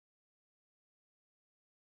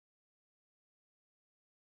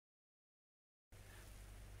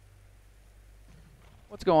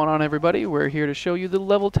What's going on, everybody? We're here to show you the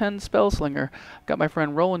level 10 Spellslinger. Got my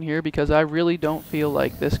friend Roland here because I really don't feel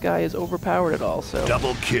like this guy is overpowered at all. So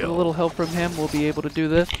double kill. With a little help from him, we'll be able to do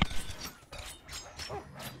this.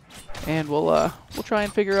 And we'll try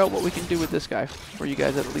and figure out what we can do with this guy for you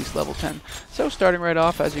guys at least level 10. So starting right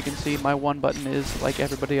off, as you can see, my one button is like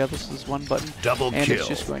everybody else's one button. Double and kill. It's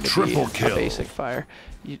just going to Triple be kill. A basic fire.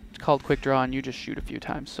 It's called quick draw and you just shoot a few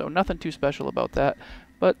times. So nothing too special about that.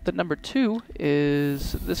 But the number 2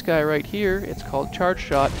 is this guy right here. It's called Charge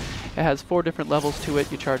Shot. It has 4 different levels to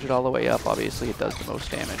it. You charge it all the way up. Obviously, it does the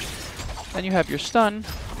most damage. Then you have your Stun,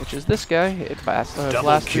 which is this guy. It blasts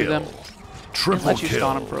through them. Triple and lets you kill.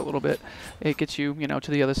 stun them for a little bit. It gets you,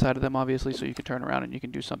 to the other side of them, obviously, so you can turn around and you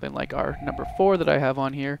can do something like our number 4 that I have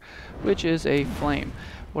on here, which is a Flame.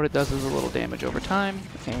 What it does is a little damage over time,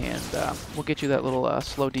 and will get you that little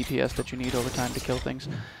slow DPS that you need over time to kill things.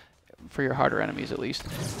 For your harder enemies, at least.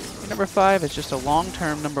 Your number 5 is just a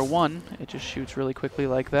long-term number 1. It just shoots really quickly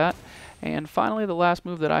like that. And finally, the last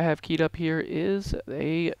move that I have keyed up here is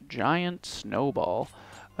a giant snowball.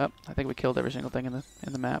 Oh, I think we killed every single thing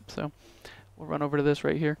in the map, so we'll run over to this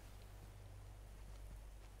right here.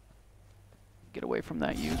 Get away from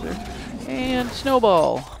that user. And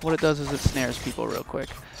snowball. What it does is it snares people real quick.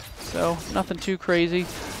 So nothing too crazy.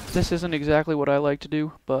 This isn't exactly what I like to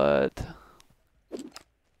do, but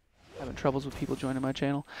having troubles with people joining my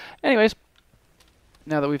channel. Anyways,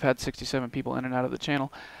 now that we've had 67 people in and out of the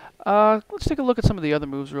channel, let's take a look at some of the other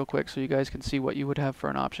moves real quick so you guys can see what you would have for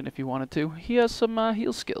an option if you wanted to. He has some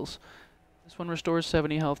heal skills. This one restores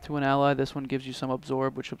 70 health to an ally. This one gives you some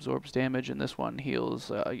absorb, which absorbs damage, and this one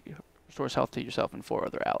heals, restores health to yourself and 4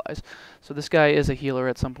 other allies. So this guy is a healer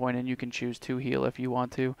at some point, and you can choose to heal if you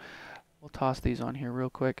want to. We'll toss these on here real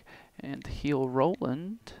quick and heal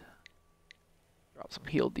Roland. Drop some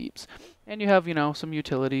heal deeps. And you have, some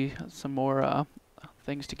utility, some more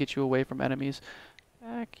things to get you away from enemies.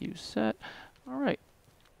 Back, you set. Alright.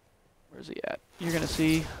 Where's he at? You're going to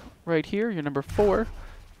see right here, your number 4.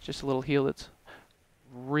 Just a little heal that's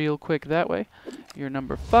real quick that way. Your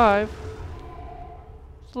number 5.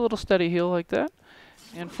 Just a little steady heal like that.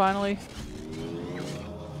 And finally,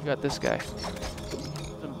 you got this guy.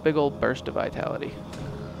 Some big old burst of vitality.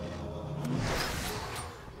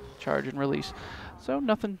 Charge and release. So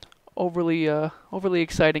nothing overly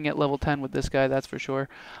exciting at level 10 with this guy, that's for sure.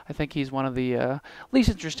 I think he's one of the least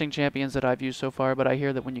interesting champions that I've used so far, but I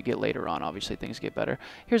hear that when you get later on, obviously things get better.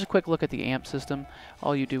 Here's a quick look at the amp system.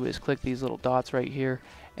 All you do is click these little dots right here,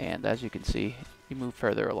 and as you can see, you move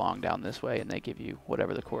further along down this way, and they give you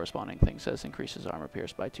whatever the corresponding thing says, increases armor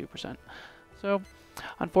pierce by 2%. So,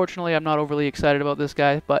 unfortunately, I'm not overly excited about this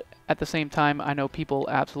guy, but at the same time, I know people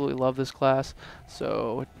absolutely love this class,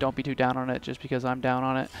 so don't be too down on it just because I'm down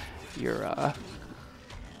on it. Your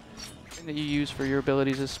thing that you use for your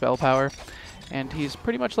abilities is spell power, and he's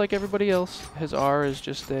pretty much like everybody else. His R is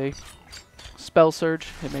just a spell surge.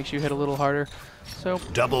 It makes you hit a little harder. So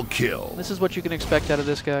double kill. This is what you can expect out of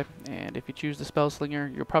this guy, and if you choose the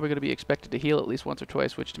Spellslinger, you're probably going to be expected to heal at least once or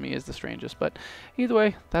twice, which to me is the strangest. But either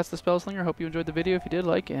way, that's the Spellslinger. Hope you enjoyed the video. If you did,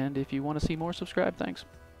 like, and if you want to see more, subscribe. Thanks.